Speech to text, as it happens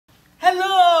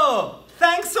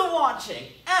watching.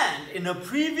 And in a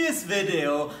previous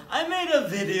video, I made a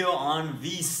video on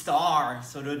V star,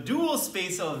 so the dual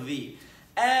space of V.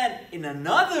 And in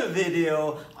another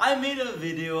video, I made a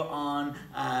video on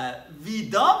V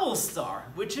double star,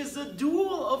 which is the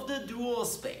dual of the dual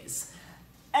space.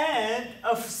 And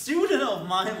a student of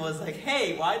mine was like,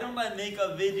 hey, why don't I make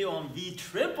a video on V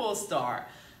triple star?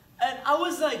 And I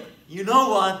was like, you know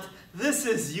what? This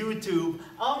is YouTube.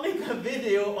 I'll make a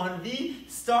video on V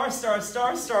star star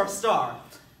star star star.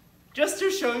 Just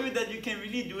to show you that you can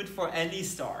really do it for any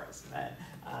stars.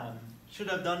 Should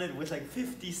have done it with like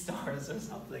 50 stars or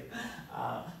something.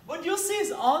 But you'll see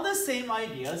it's all the same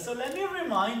idea. So let me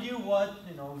remind you what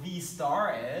V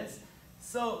star is.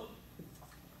 So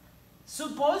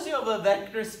suppose you have a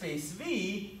vector space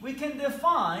V, we can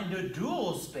define the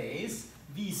dual space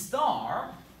V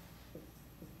star,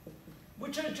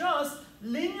 which are just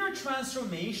linear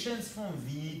transformations from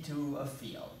V to a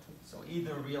field. So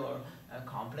either real or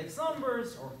complex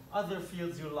numbers or other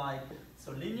fields you like.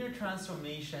 So linear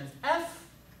transformations F,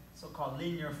 so-called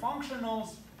linear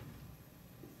functionals,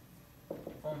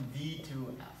 from V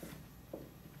to F.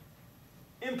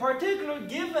 In particular,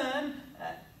 given,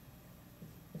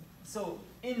 so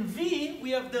in V, we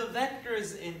have the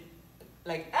vectors in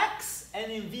like X,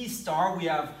 and in V star, we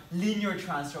have linear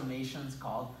transformations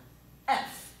called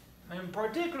F. In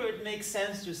particular, it makes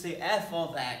sense to say F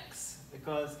of X,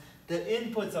 because the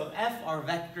inputs of F are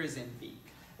vectors in V.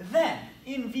 Then,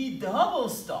 in V double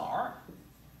star,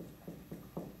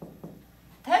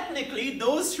 technically,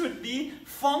 those should be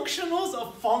functionals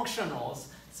of functionals.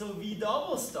 So V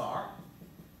double star,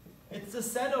 it's a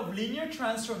set of linear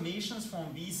transformations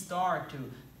from V star to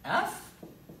F.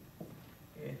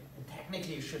 Okay. And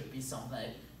technically, it should be something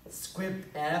like script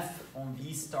F from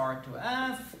V star to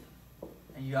F.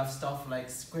 And you have stuff like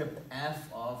script F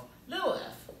of little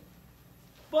f.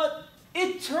 But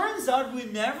it turns out we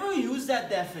never use that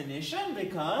definition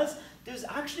because there's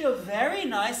actually a very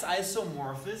nice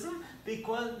isomorphism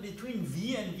between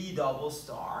V and V double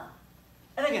star.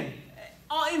 And again,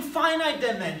 in finite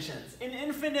dimensions. In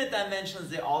infinite dimensions,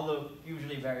 they all look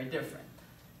usually very different.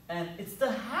 And it's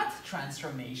the hat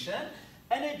transformation,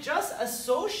 and it just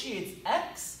associates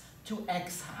X to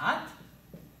X hat,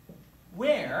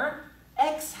 where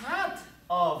X hat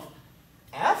of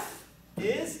F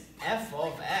is F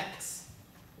of X.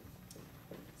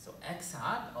 So X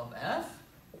hat of F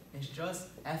is just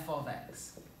F of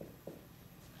X.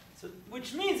 So,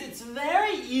 which means it's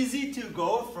very easy to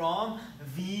go from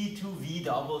V to V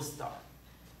double star.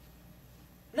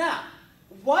 Now,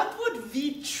 what would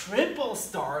V triple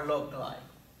star look like?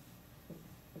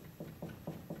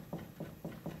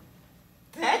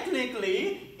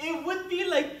 Technically, it would be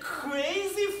like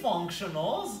crazy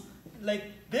functionals, like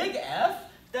big F,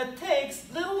 that takes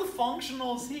little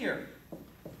functionals here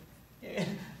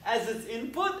as its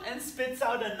input and spits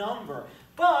out a number.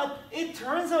 But it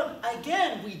turns out,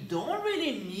 again, we don't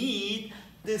really need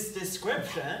this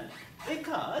description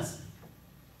because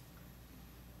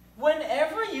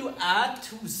whenever you add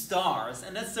two stars,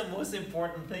 and that's the most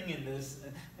important thing in this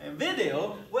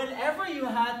video, whenever you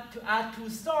had to add two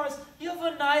stars, you have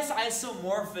a nice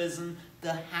isomorphism,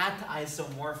 the hat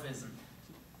isomorphism.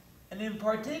 And in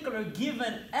particular,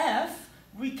 given F,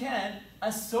 we can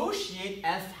associate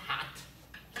F hat.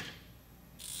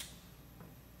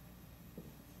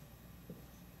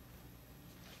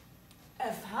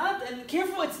 F hat, and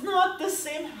careful, it's not the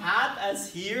same hat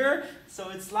as here, so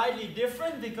it's slightly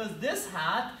different because this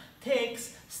hat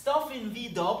takes stuff in V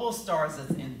double stars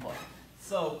as input.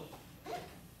 So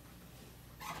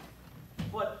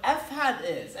what F hat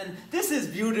is, and this is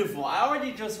beautiful. I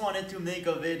already just wanted to make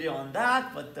a video on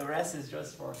that, but the rest is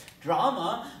just for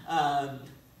drama.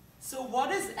 So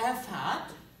what is F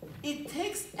hat? It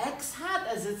takes X hat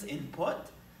as its input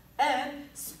and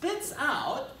spits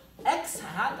out X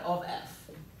hat of F.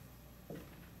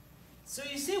 So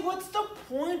you see, what's the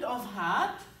point of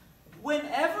hat?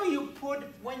 Whenever you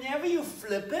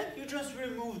flip it, you just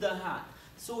remove the hat.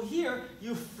 So here,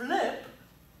 you flip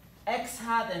X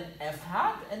hat and F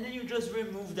hat, and then you just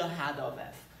remove the hat of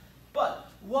F. But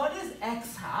what is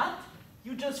X hat?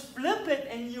 You just flip it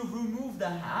and you remove the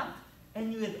hat,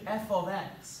 and you get F of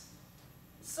X.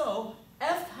 So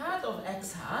F hat of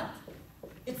X hat,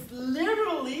 it's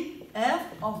literally F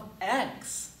of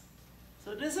X.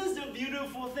 So this is the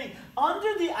beautiful thing.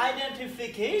 Under the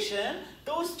identification,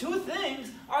 those two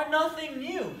things are nothing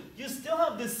new. You still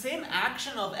have the same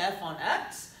action of F on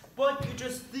X, but you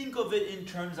just think of it in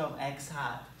terms of X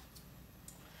hat.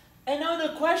 And now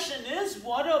the question is,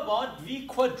 what about V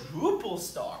quadruple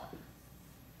star?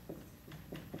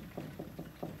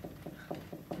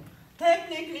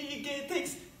 Technically, it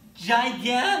takes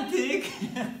gigantic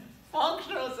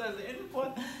functionals as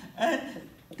input and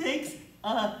takes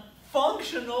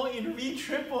functional in V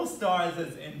triple stars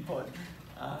as input.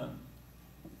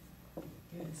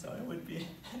 So it would be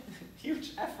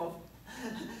huge F of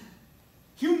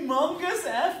humongous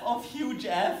F of huge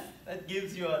F that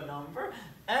gives you a number.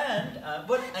 And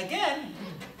but again,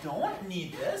 you don't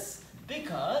need this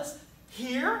because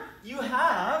here you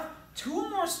have 2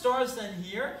 more stars than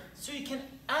here, so you can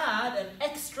add an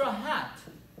extra hat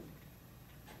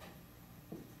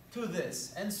to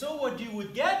this. And so what you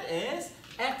would get is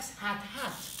X hat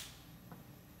hat.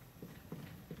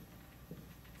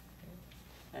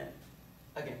 And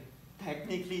again,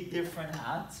 technically different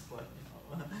hats, but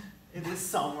you know, it is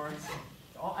summer, so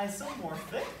all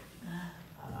isomorphic.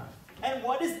 And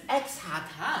what is X hat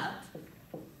hat?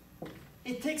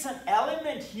 It takes an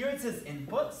element here, it says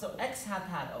input, so X hat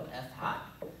hat of F hat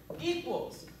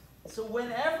equals. So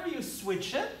whenever you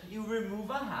switch it, you remove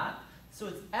a hat, so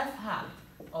it's F hat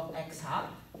of X hat,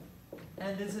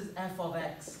 and this is F of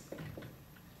X.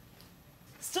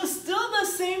 So still the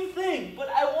same thing, but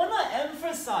I want to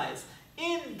emphasize,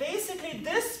 in basically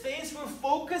this space we're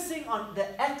focusing on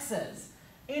the X's.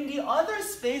 In the other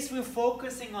space we're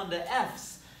focusing on the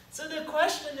F's. So the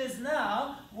question is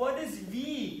now, what is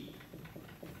V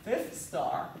 5th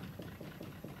star?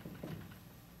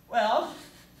 Well,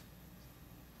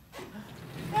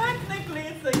 technically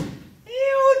it's like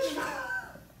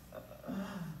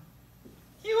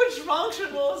huge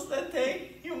functionals that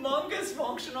take humongous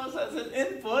functionals as an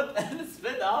input and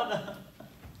spit out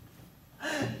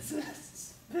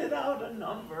a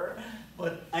number.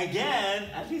 But again,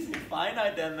 at least in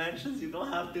finite dimensions, you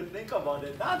don't have to think about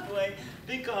it that way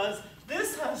because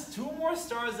this has 2 more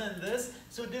stars than this,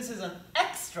 so this is an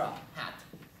extra hat.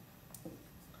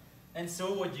 And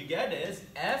so what you get is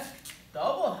F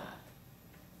double hat.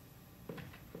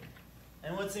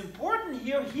 And what's important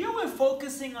here we're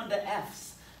focusing on the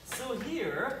F's. So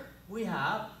here we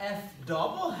have F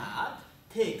double hat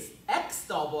takes X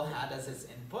double hat as its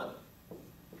input,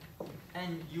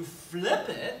 and you flip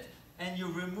it and you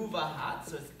remove a hat,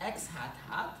 so it's X hat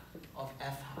hat of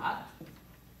F hat,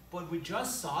 but we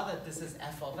just saw that this is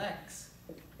F of X.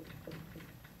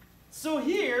 So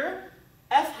here,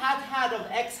 F hat hat of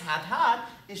X hat hat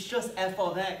is just F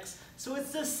of X. So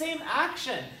it's the same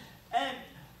action. And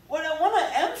what I want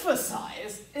to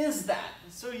emphasize is that,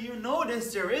 so you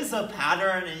notice there is a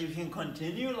pattern and you can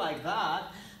continue like that,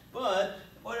 but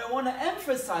what I want to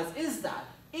emphasize is that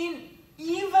in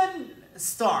even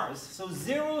stars, so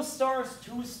 0 stars,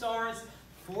 2 stars,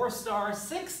 4 stars,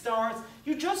 6 stars,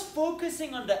 you're just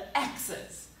focusing on the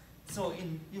X's. So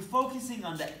you're focusing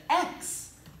on the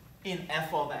X in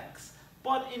F of X.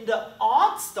 But in the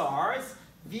odd stars,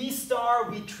 V star,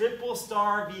 V triple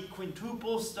star, V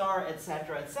quintuple star,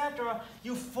 etc.,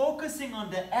 you're focusing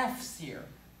on the F's here,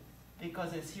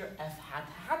 because it's here F hat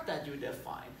hat that you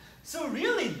define. So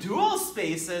really, dual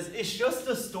spaces is just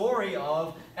the story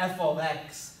of F of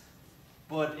X.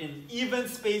 But in even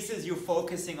spaces, you're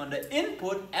focusing on the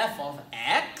input F of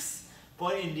X,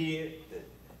 but in the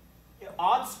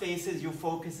odd spaces, you're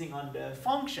focusing on the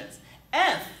functions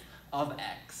F of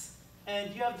X.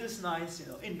 And you have this nice,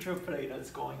 interplay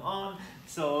that's going on.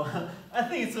 So I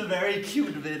think it's a very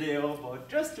cute video, but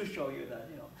just to show you that,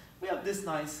 we have this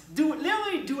nice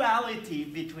literally duality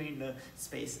between the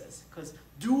spaces. Because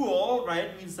dual,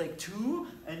 right, means like 2.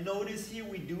 And notice here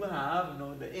we do have,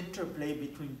 the interplay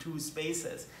between 2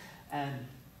 spaces. And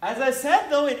as I said,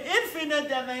 though, in infinite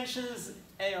dimensions,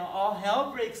 all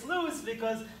hell breaks loose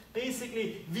because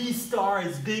basically V star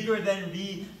is bigger than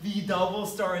V, V double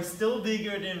star is still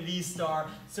bigger than V star,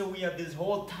 so we have this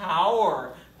whole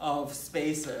tower of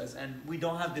spaces and we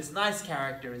don't have this nice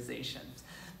characterization.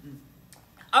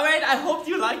 Alright, I hope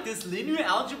you like this linear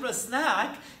algebra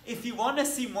snack. If you want to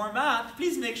see more math,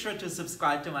 please make sure to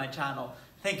subscribe to my channel.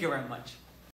 Thank you very much.